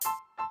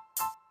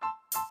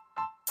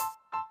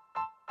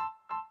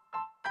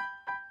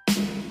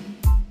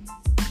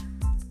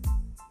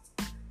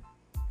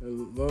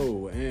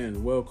Hello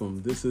and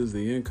welcome. This is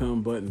the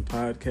Income Button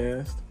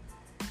Podcast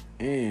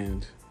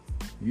and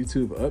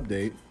YouTube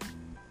update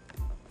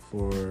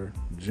for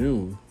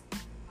June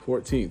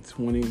 14th,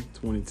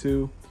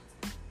 2022.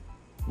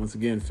 Once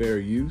again, fair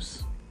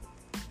use.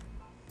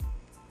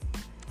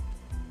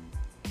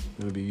 I'm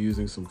going to be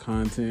using some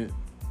content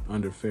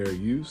under fair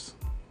use.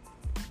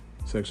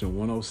 Section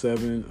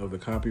 107 of the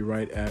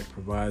Copyright Act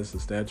provides the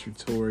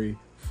statutory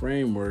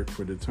framework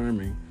for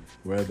determining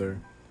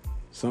whether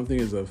something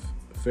is of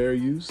fair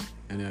use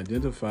and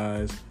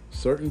identifies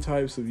certain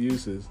types of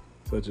uses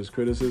such as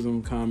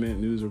criticism, comment,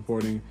 news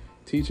reporting,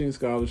 teaching,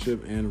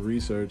 scholarship, and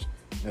research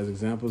as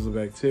examples of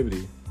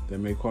activity that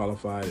may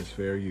qualify as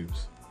fair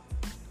use.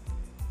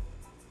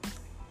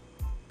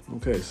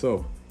 Okay,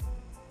 so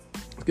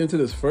let's get into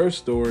this first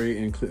story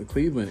in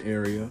Cleveland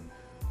area.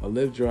 A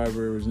Lyft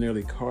driver was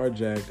nearly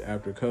carjacked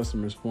after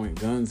customers point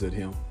guns at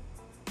him.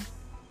 So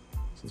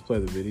let's play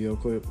the video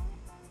clip.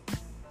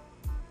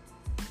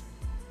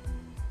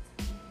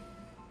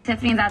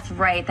 Tiffany, that's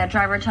right. That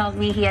driver tells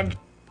me he had...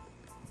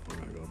 I'm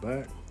going to go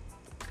back.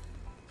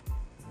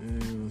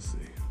 And let's see.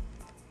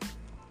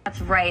 That's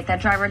right. That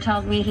driver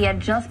tells me he had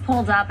just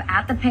pulled up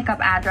at the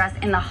pickup address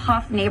in the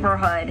Huff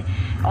neighborhood.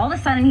 All of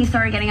a sudden, he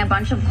started getting a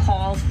bunch of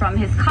calls from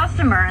his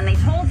customer, and they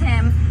told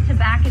him to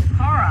back his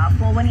car up.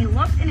 Well, when he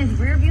looked in his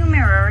rearview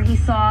mirror, he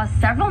saw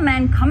several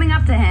men coming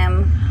up to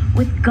him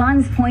with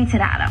guns pointed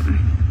at him.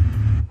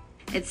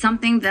 It's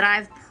something that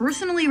I've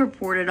personally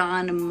reported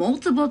on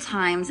multiple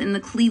times in the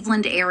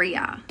Cleveland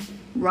area.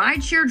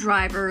 Rideshare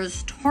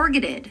drivers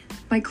targeted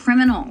by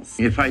criminals.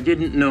 If I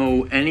didn't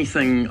know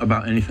anything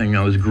about anything,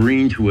 I was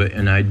green to it,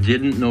 and I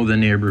didn't know the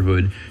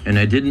neighborhood, and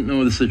I didn't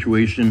know the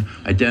situation,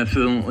 I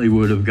definitely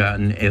would have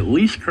gotten at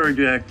least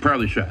carjacked,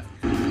 probably shot.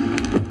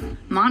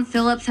 Mont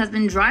Phillips has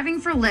been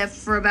driving for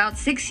Lyft for about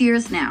 6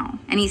 years now,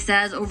 and he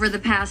says over the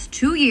past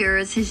 2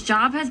 years, his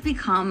job has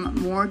become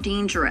more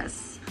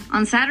dangerous.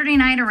 On Saturday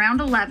night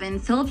around 11,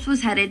 Phillips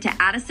was headed to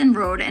Addison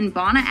Road and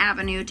Bonnet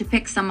Avenue to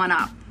pick someone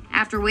up.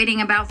 After waiting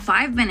about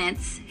 5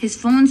 minutes, his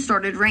phone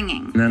started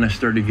ringing. And then I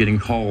started getting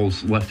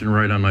calls left and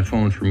right on my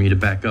phone for me to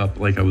back up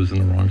like I was in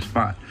the wrong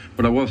spot.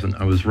 But I wasn't.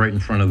 I was right in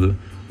front of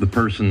the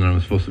person that I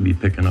was supposed to be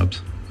picking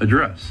up's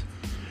address.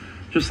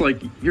 Just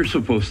like you're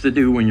supposed to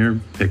do when you're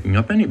picking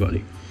up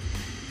anybody.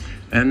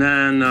 And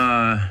then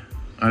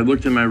I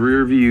looked in my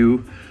rear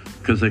view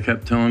because they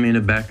kept telling me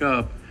to back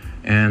up.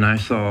 And I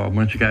saw a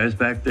bunch of guys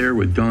back there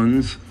with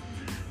guns,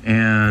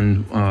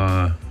 and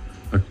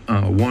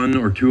one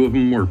or two of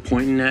them were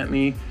pointing at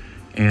me,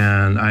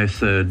 and I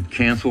said,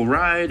 cancel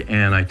ride,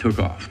 and I took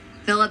off.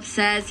 Phillips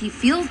says he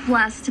feels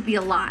blessed to be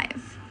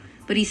alive,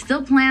 but he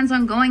still plans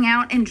on going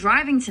out and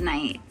driving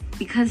tonight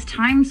because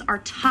times are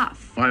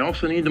tough. I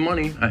also need the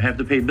money. I have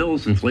to pay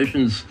bills.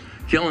 Inflation's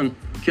killing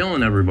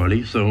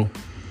everybody, so,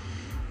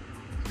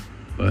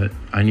 but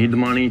I need the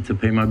money to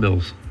pay my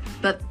bills.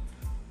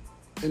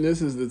 And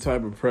this is the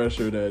type of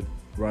pressure that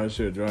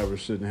rideshare drivers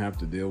shouldn't have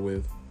to deal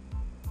with.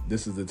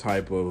 This is the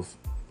type of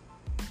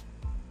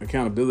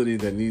accountability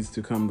that needs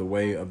to come the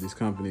way of these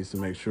companies to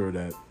make sure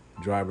that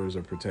drivers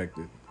are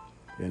protected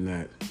and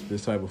that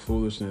this type of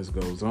foolishness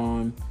goes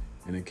on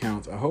and it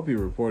counts. I hope he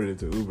reported it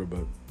to Uber,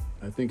 but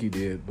I think he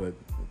did. But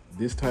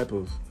this type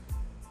of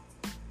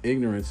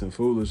ignorance and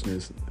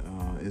foolishness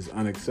is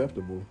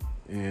unacceptable.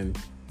 And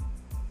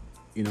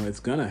you know, it's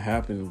gonna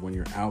happen when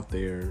you're out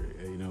there,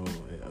 you know,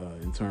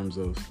 in terms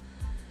of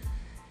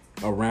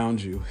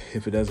around you,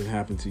 if it doesn't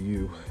happen to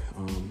you.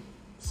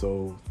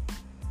 So,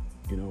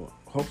 you know,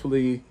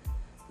 hopefully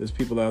there's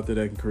people out there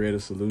that can create a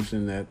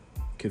solution that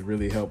could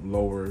really help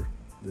lower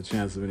the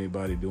chance of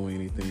anybody doing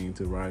anything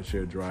to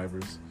rideshare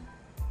drivers.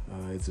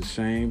 It's a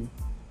shame,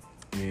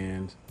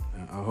 and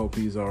I hope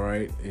he's all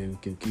right and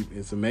can keep.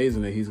 It's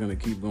amazing that he's gonna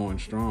keep going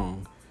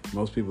strong.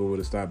 Most people would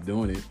have stopped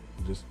doing it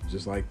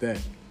just like that.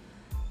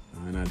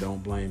 And I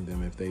don't blame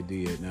them if they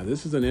did. Now,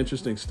 this is an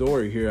interesting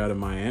story here out of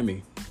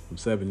Miami from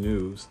 7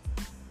 News.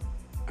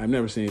 I've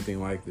never seen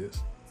anything like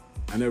this.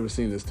 I've never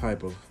seen this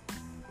type of,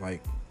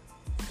 like,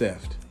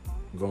 theft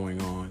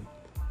going on.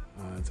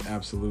 It's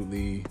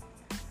absolutely,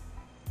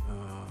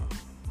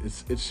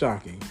 it's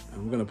shocking.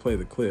 I'm going to play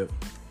the clip.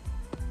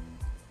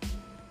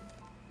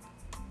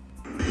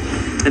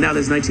 And now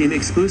this 19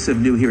 exclusive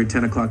new here at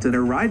 10 o'clock tonight.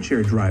 A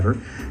rideshare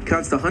driver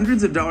counts the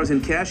hundreds of dollars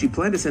in cash he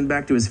planned to send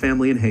back to his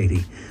family in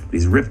Haiti. But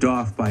he's ripped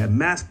off by a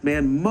masked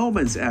man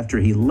moments after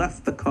he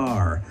left the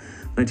car.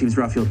 19's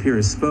Rafael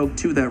Pires spoke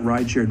to that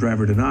rideshare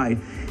driver tonight.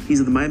 He's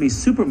at the Miami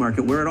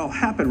supermarket where it all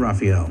happened,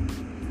 Rafael.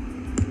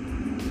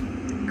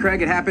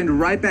 Craig, it happened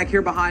right back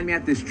here behind me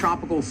at this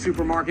tropical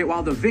supermarket.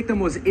 While the victim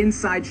was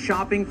inside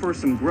shopping for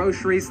some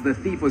groceries, the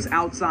thief was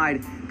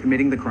outside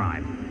committing the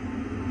crime.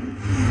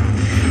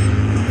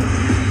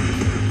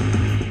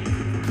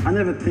 I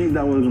never think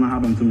that was gonna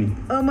happen to me.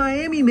 A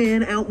Miami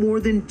man out more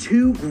than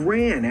 $2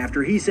 grand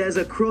after he says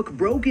a crook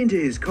broke into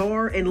his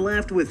car and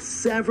left with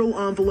several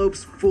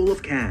envelopes full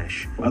of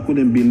cash. I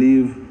couldn't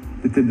believe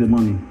to take the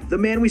money. The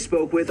man we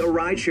spoke with, a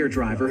rideshare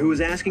driver who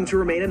was asking to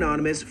remain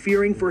anonymous,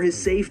 fearing for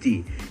his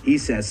safety. He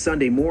says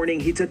Sunday morning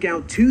he took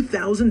out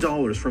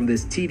 $2,000 from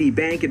this TD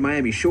Bank in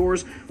Miami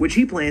Shores, which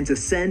he planned to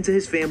send to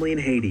his family in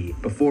Haiti.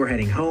 Before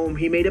heading home,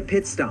 he made a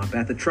pit stop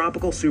at the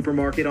Tropical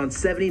Supermarket on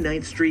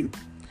 79th Street.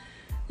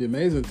 The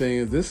amazing thing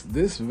is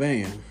this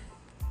van,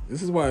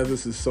 this is why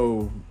this is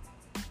so,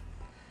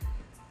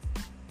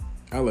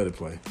 I'll let it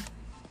play.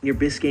 Near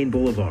Biscayne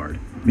Boulevard.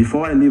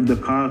 Before I leave the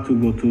car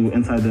to go to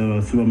inside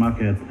the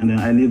supermarket, and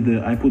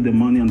then I put the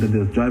money under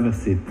the driver's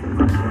seat.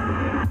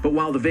 But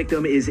while the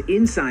victim is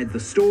inside the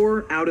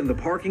store, out in the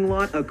parking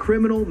lot, a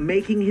criminal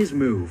making his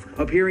move,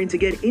 appearing to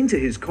get into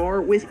his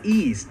car with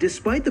ease,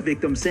 despite the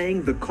victim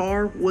saying the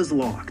car was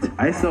locked.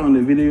 I saw on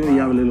the video you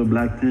have a little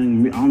black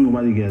thing. I don't know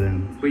why you get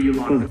in. But you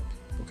locked it.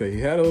 Okay,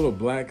 he had a little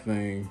black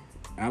thing.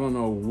 I don't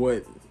know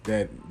what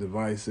that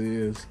device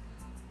is.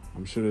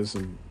 I'm sure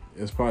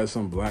it's probably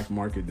some black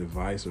market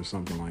device or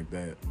something like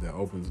that that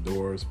opens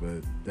doors,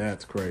 but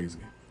that's crazy.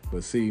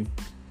 But see,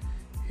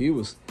 he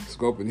was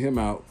scoping him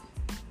out.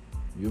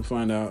 You'll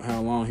find out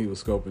how long he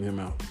was scoping him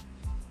out.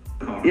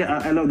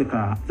 Yeah, I love the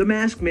car. The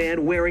masked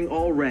man wearing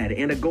all red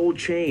and a gold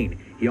chain.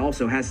 He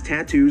also has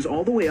tattoos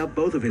all the way up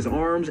both of his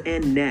arms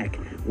and neck.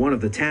 One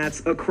of the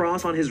tats, a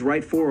cross on his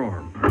right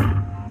forearm.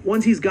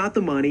 Once he's got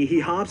the money, he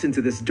hops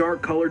into this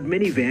dark-colored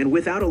minivan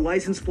without a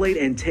license plate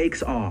and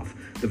takes off.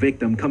 The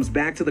victim comes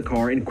back to the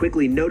car and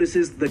quickly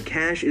notices the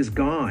cash is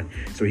gone.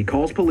 So he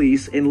calls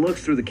police and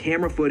looks through the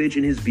camera footage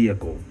in his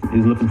vehicle.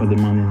 He's looking for the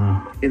money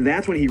now. And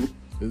that's when he...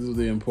 This is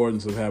the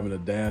importance of having a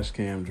dash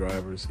cam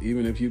drivers.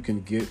 Even if you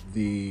can get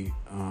the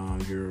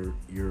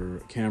your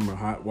camera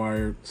hot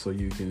wired so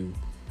you can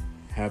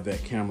have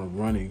that camera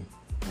running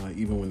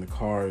even when the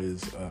car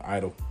is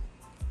idle.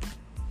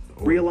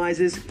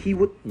 realizes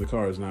The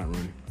car is not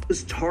running.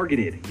 Was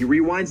targeted. He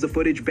rewinds the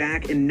footage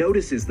back and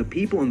notices the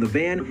people in the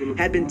van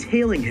had been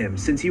tailing him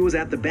since he was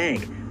at the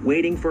bank,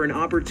 waiting for an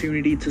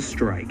opportunity to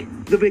strike.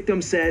 The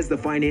victim says the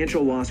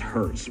financial loss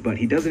hurts, but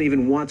he doesn't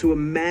even want to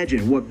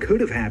imagine what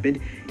could have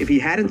happened if he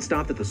hadn't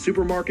stopped at the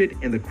supermarket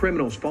and the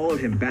criminals followed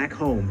him back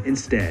home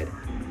instead.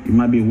 It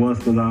might be worse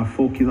because I have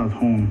 4 kids at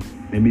home.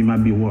 Maybe it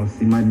might be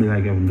worse. It might be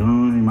like a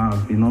gun. It might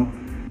have, you know.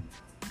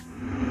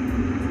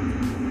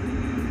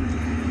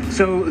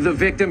 So the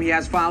victim, he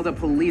has filed a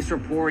police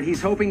report.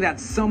 He's hoping that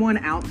someone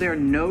out there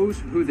knows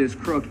who this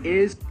crook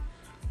is.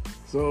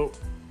 So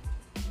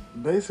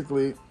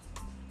basically,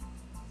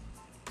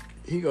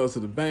 he goes to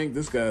the bank.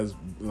 This guy's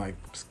like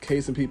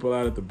casing people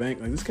out at the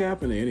bank. Like this can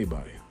happen to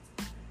anybody.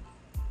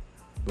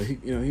 But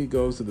he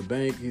goes to the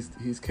bank.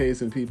 He's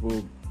casing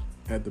people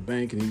at the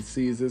bank, and he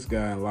sees this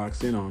guy and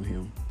locks in on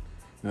him.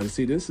 Now, to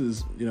see, this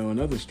is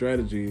another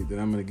strategy that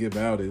I'm going to give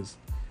out is,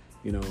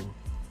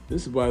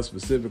 this is why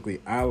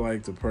specifically I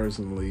like to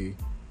personally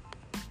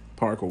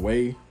park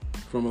away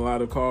from a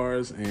lot of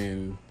cars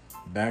and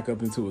back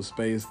up into a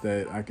space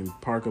that I can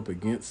park up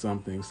against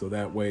something, so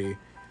that way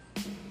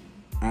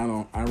I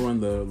run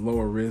the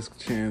lower risk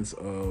chance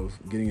of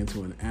getting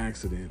into an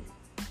accident.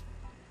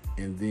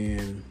 And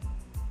then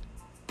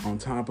on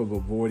top of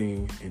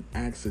avoiding an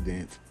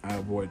accident, I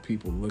avoid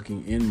people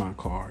looking in my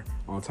car.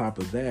 On top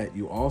of that,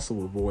 you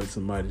also avoid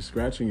somebody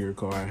scratching your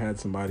car. I had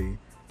somebody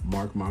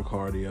mark my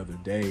car the other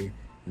day,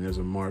 and there's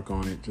a mark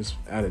on it just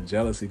out of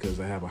jealousy because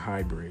I have a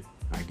hybrid,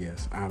 I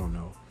guess. I don't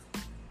know.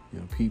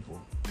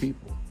 People.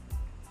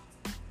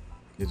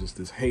 It's just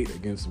this hate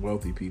against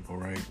wealthy people,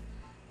 right?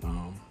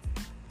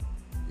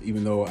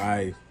 Even though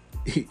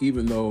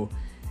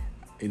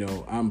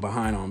I'm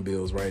behind on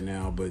bills right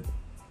now, but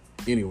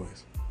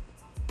anyways.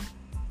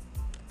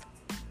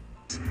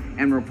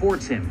 And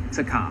reports him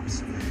to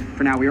cops.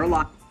 For now, we are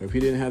live. If he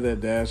didn't have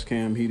that dash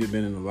cam, he'd have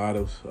been in a lot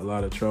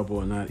of trouble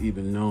and not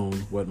even known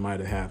what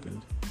might have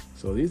happened.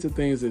 So these are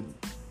things that,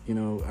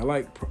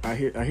 I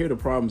hear the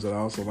problems, that I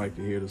also like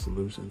to hear the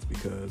solutions,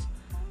 because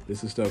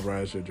this is stuff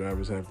rideshare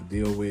drivers have to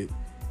deal with,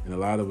 and a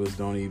lot of us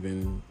don't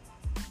even,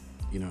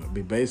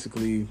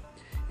 basically,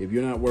 if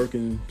you're not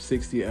working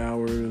 60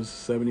 hours,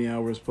 70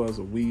 hours plus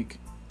a week,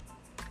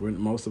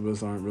 most of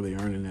us aren't really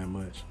earning that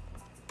much.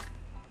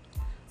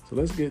 So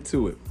let's get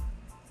to it.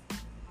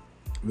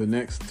 The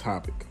next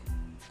topic.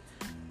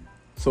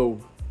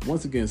 So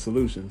once again,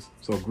 solutions.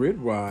 So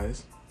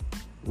Gridwise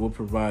will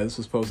provide, this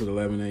was posted at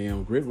 11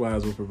 a.m.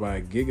 Gridwise will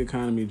provide gig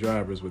economy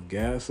drivers with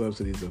gas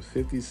subsidies of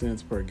 50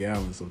 cents per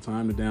gallon. So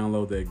time to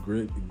download that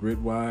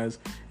Gridwise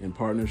in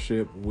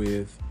partnership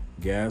with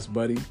Gas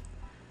Buddy.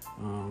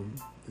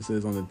 It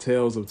says on the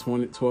tails of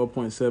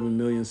 12.7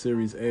 million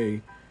Series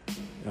A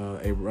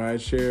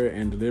rideshare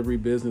and delivery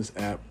business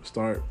app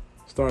startup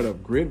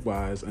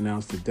Gridwise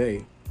announced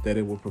today that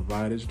it will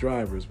provide its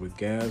drivers with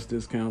gas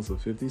discounts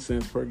of 50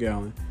 cents per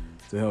gallon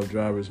to help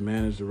drivers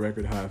manage the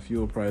record high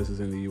fuel prices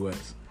in the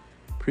U.S.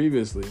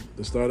 Previously,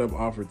 the startup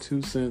offered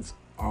 2 cents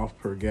off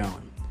per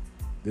gallon.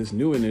 This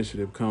new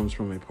initiative comes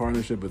from a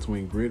partnership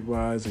between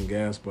Gridwise and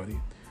Gas Buddy.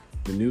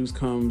 The news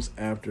comes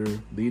after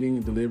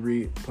leading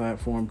delivery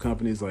platform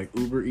companies like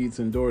Uber Eats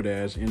and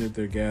DoorDash ended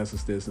their gas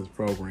assistance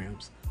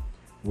programs.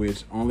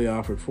 which only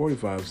offered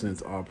 45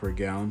 cents off per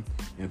gallon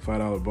and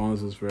 $5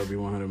 bonuses for every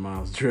 100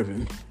 miles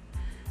driven.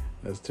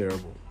 That's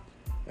terrible.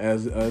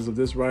 As of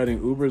this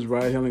writing, Uber's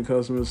ride-hailing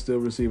customers still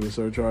receive a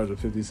surcharge of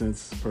 50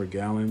 cents per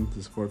gallon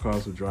to support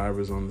costs of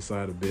drivers on the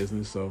side of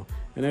business. So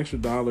an extra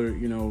dollar,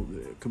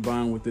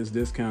 combined with this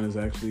discount is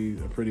actually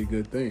a pretty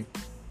good thing.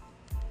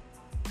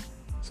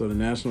 So the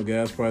national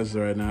gas prices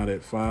are now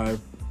at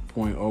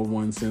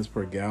 5.01 cents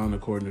per gallon,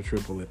 according to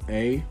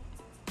AAA.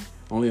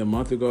 Only a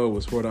month ago, it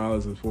was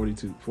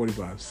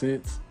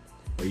 $4.45.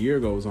 A year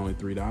ago, it was only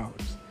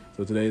 $3.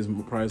 So today's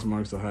price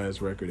marks the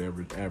highest record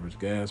average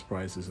gas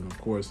prices. And of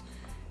course,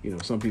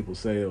 some people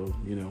say, if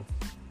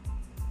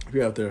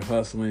you're out there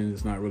hustling,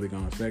 it's not really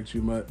going to affect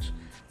you much.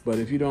 But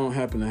if you don't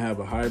happen to have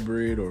a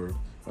hybrid or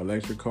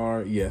electric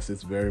car, yes,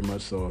 it's very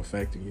much so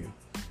affecting you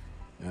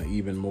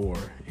even more.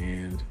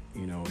 And,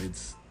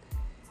 it's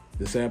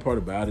the sad part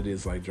about it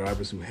is like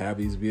drivers who have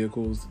these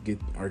vehicles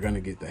are going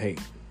to get the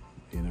hate.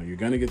 You're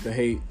going to get the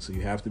hate, so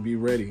you have to be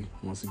ready.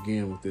 Once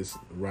again, with this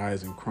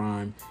rise in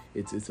crime,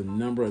 it's a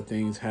number of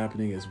things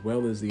happening, as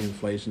well as the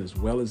inflation, as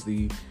well as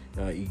the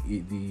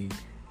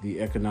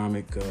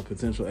economic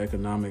potential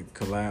economic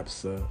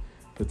collapse,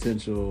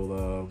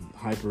 potential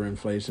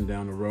hyperinflation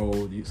down the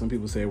road. Some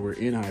people say we're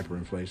in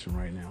hyperinflation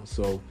right now.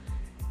 So,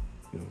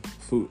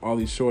 food, all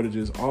these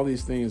shortages, all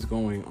these things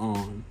going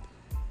on,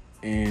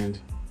 and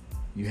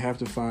you have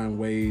to find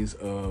ways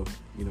of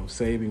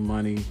saving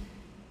money.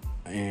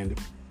 And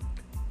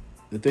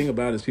the thing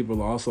about it is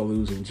people are also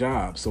losing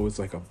jobs. So it's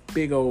like a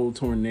big old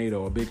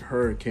tornado, a big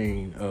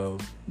hurricane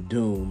of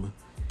doom.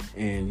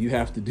 And you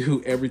have to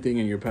do everything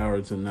in your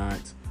power to not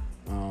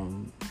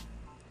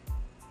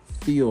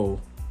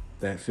feel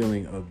that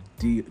feeling of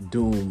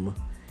doom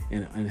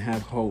and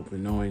have hope,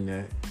 and knowing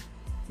that,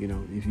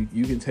 if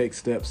you can take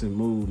steps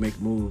and make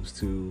moves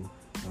to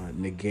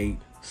negate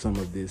some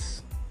of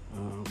this,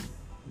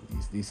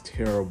 these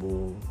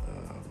terrible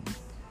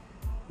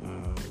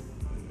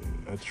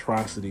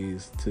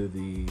atrocities to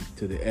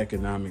the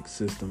economic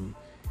system.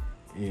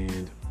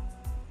 And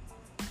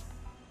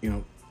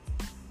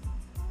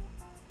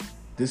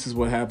this is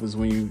what happens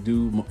when you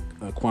do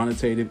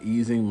quantitative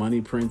easing,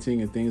 money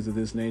printing, and things of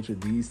this nature.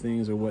 These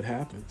things are what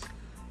happens.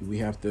 We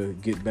have to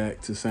get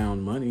back to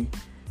sound money.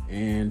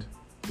 And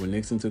when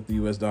Nixon took the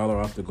U.S. dollar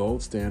off the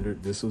gold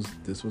standard, this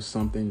was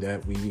something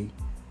that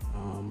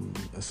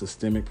a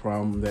systemic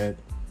problem that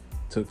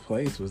took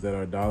place, was that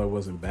our dollar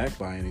wasn't backed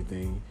by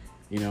anything.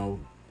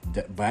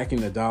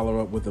 Backing the dollar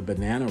up with a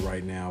banana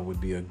right now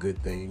would be a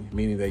good thing,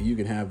 meaning that you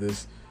can have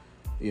this,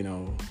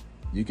 you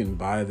can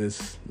buy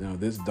this,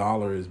 this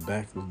dollar is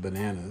backed with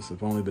bananas.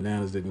 If only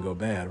bananas didn't go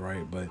bad,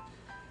 right? But,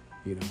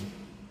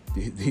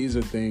 these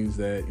are things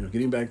that,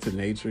 getting back to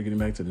nature, getting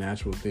back to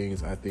natural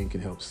things, I think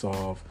can help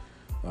solve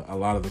a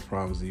lot of the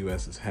problems the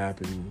U.S. is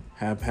having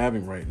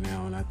right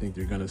now. And I think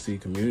you're going to see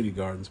community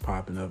gardens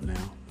popping up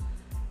now.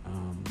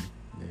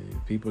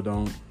 If people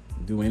don't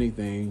do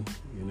anything,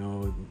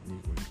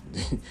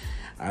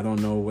 I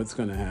don't know what's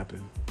going to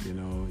happen.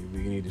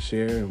 We need to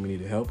share and we need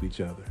to help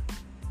each other.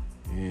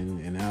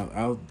 And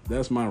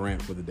that's my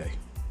rant for the day.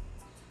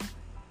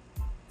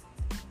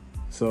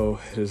 So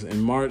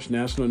in March,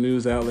 national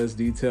news outlets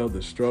detailed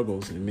the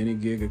struggles in many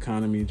gig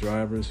economy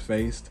drivers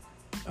faced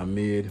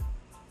amid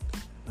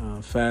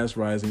fast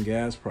rising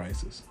gas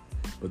prices.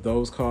 But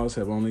those costs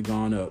have only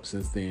gone up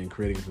since then,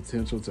 creating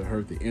potential to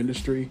hurt the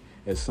industry,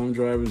 as some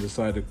drivers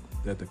decided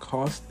that the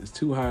cost is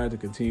too high to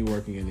continue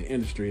working in the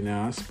industry.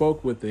 Now,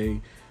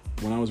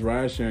 when I was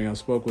ride sharing, I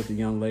spoke with a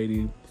young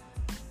lady.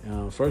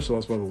 First of all,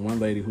 I spoke with one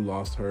lady who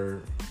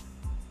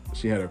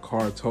she had her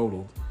car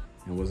totaled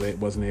and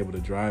wasn't able to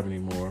drive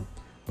anymore.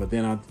 But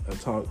then I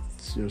talked,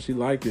 she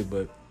liked it,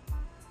 but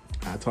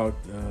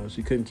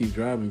she couldn't keep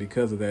driving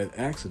because of that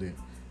accident.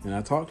 And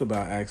I talked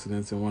about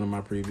accidents in one of my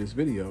previous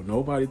videos.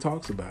 Nobody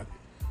talks about it.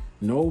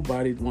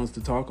 Nobody wants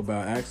to talk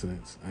about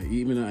accidents.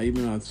 Even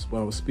when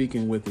I was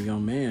speaking with a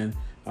young man,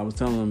 I was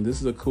telling him, this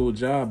is a cool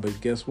job,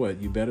 but guess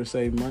what? You better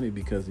save money,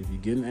 because if you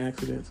get in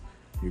accidents,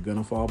 you're going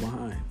to fall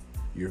behind.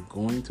 You're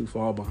going to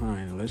fall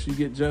behind. Unless you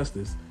get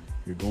justice,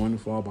 you're going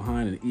to fall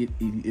behind, and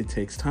it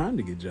takes time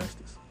to get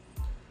justice.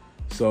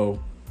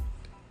 So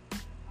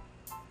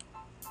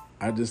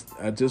I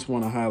just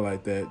want to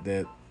highlight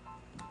that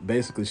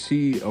basically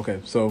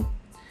so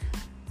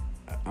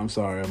I'm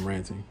sorry, I'm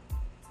ranting.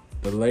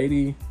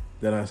 The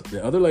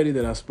other lady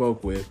that I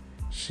spoke with,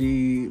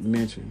 she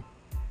mentioned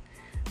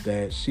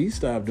that she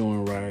stopped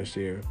doing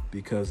rideshare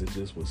because it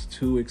just was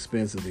too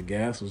expensive. The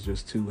gas was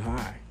just too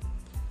high.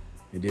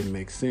 It didn't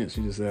make sense.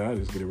 She just said, I'll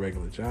just get a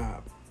regular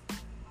job.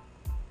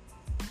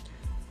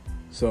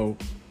 So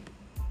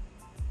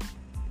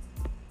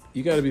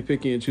you got to be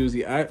picky and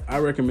choosy. I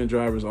recommend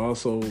drivers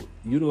also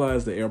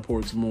utilize the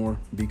airports more,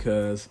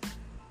 because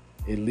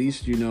at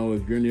least, if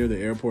you're near the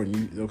airport and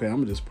I'm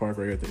going to just park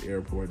right at the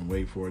airport and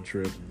wait for a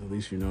trip. At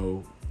least,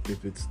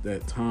 if it's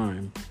that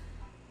time,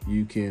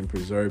 you can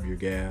preserve your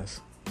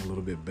gas a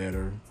little bit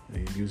better.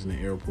 And using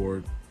the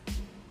airport,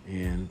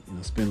 and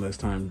spend less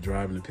time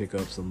driving to pick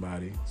up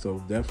somebody. So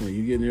definitely,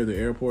 you get near the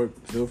airport,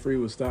 feel free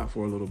to stop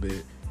for a little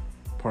bit,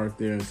 park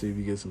there, and see if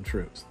you get some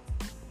trips.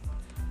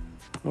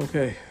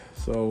 Okay,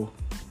 so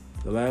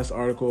the last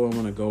article I'm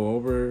going to go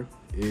over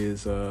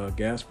is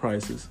gas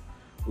prices.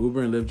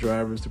 Uber and Lyft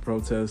drivers to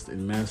protest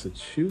in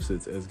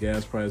Massachusetts as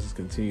gas prices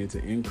continue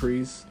to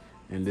increase.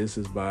 And this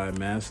is by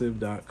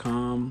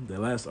massive.com. The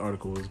last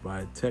article is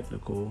by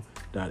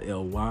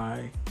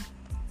technical.ly.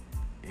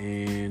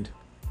 And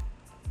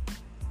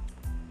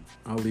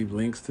I'll leave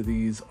links to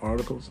these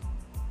articles.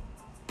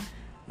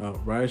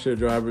 Rideshare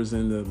drivers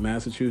in the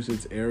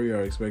Massachusetts area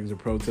are expected to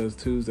protest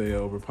Tuesday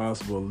over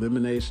possible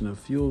elimination of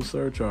fuel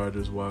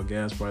surcharges while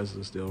gas prices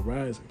are still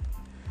rising.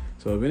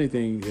 So if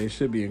anything, they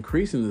should be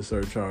increasing the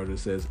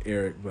surcharges, says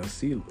Eric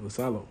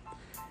Vasallo,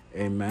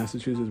 a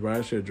Massachusetts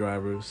rideshare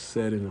driver,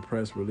 said in a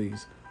press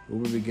release.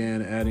 Uber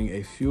began adding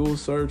a fuel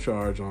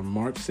surcharge on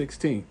March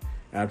 16th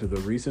after the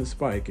recent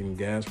spike in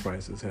gas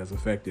prices has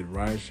affected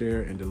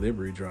rideshare and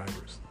delivery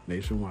drivers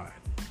nationwide.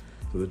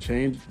 So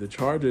the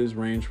charges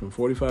range from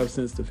 45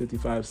 cents to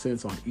 55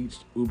 cents on each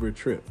Uber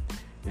trip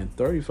and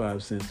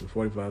 35 cents to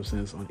 45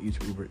 cents on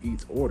each Uber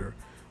Eats order,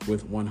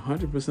 with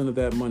 100% of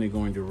that money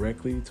going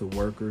directly to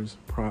workers'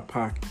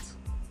 pockets.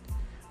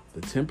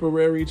 The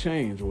temporary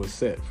change was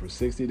set for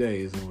 60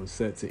 days and was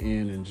set to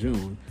end in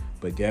June,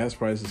 but gas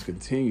prices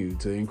continued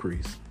to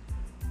increase.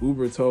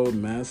 Uber told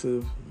Mass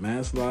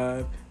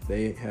Live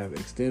they have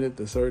extended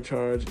the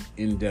surcharge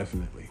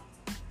indefinitely.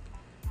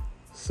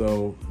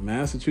 So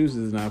Massachusetts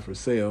is not for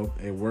sale.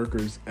 A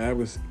workers'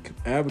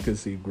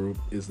 advocacy group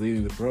is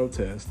leading the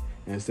protest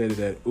and stated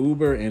that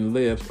Uber and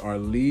Lyft are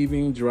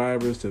leaving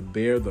drivers to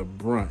bear the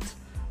brunt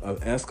of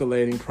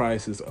escalating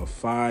prices of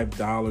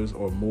 $5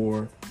 or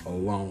more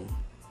alone.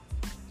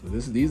 So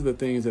these are the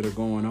things that are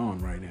going on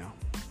right now.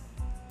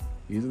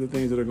 These are the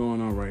things that are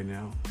going on right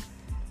now.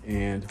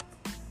 And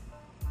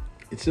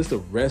it's just a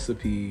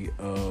recipe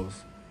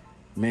of,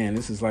 man,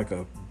 this is like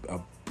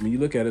when you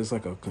look at it, it's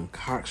like a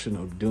concoction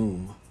of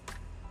doom,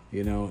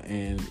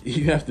 and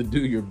you have to do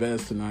your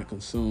best to not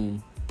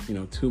consume,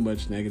 too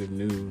much negative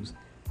news,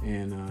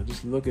 and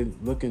just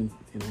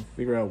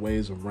figure out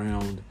ways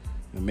around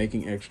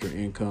making extra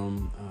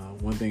income.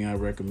 One thing I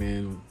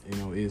recommend,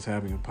 is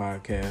having a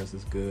podcast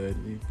is good.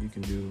 You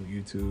can do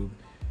YouTube,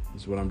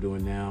 is what I'm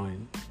doing now,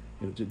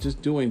 and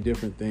just doing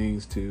different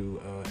things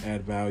to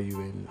add value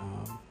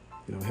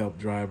and help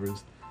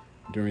drivers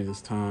during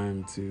this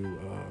time to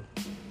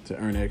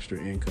earn extra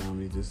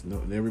income. You just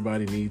know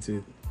everybody needs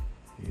it.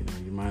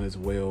 You might as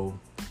well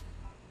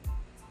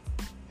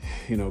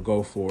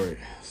go for it.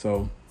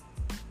 So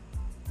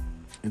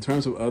in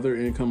terms of other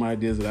income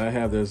ideas that I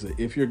have,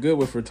 if you're good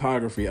with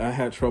photography, I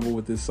had trouble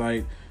with this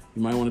site.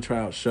 You might want to try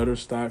out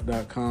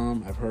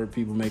shutterstock.com. I've heard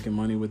people making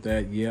money with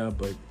that. Yeah,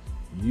 but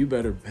you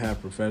better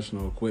have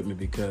professional equipment,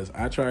 because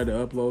I tried to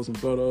upload some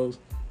photos.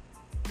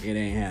 It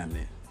ain't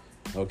happening.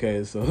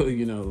 Okay, so,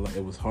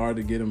 it was hard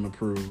to get them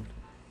approved.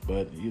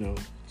 But,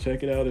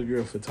 check it out if you're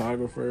a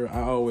photographer.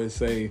 I always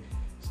say,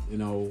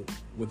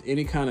 with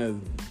any kind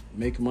of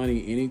make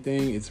money,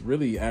 anything, it's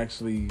really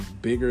actually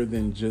bigger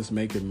than just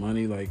making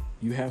money. Like,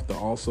 you have to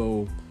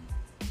also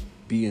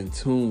be in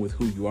tune with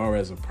who you are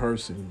as a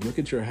person. Look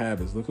at your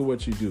habits. Look at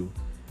what you do.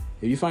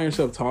 If you find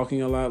yourself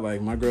talking a lot,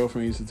 like my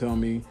girlfriend used to tell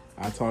me,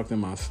 I talked in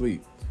my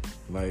sleep.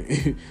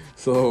 Like,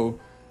 so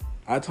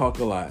I talk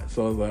a lot.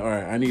 So I was like, all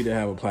right, I need to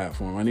have a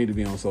platform. I need to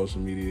be on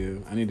social media.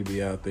 I need to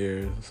be out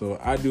there. So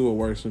I do what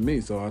works for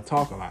me. So I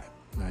talk a lot.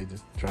 And I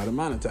just try to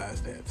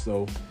monetize that.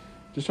 So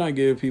just trying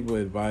to give people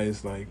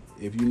advice. Like,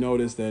 if you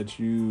notice that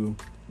you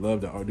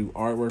love to do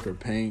artwork or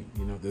paint,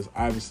 there's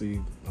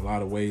obviously a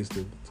lot of ways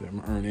to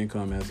earn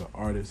income as an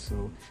artist.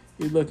 So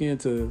you look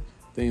into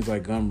things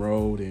like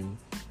Gumroad and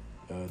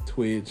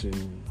Twitch,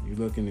 and you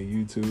look into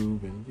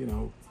YouTube,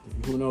 and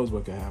who knows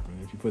what could happen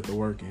if you put the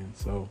work in.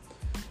 So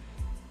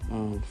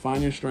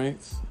find your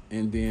strengths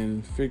and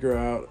then figure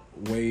out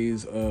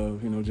ways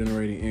of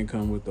generating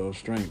income with those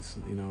strengths.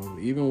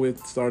 Even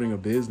with starting a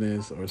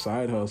business or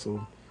side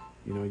hustle,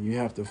 you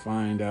have to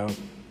find out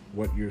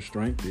what your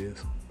strength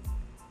is.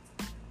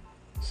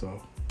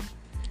 So,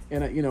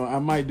 and I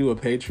might do a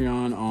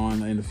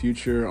Patreon in the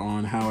future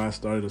on how I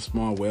started a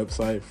small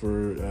website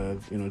for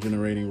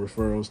generating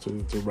referrals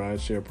to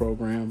rideshare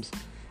programs,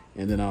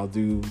 and then I'll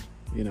do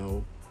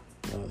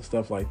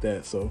stuff like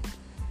that. So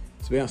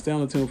stay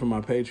on the tune for my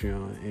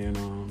Patreon,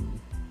 and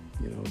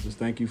just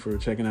thank you for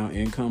checking out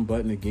Income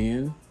Button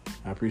again.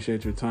 I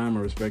appreciate your time. I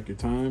respect your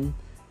time.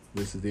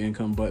 This is the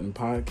Income Button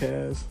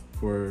podcast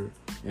for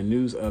a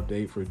news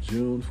update for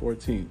June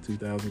 14th,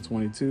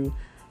 2022.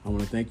 I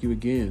want to thank you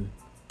again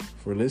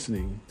for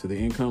listening to the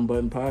Income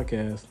Button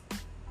podcast.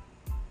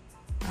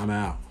 I'm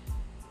out.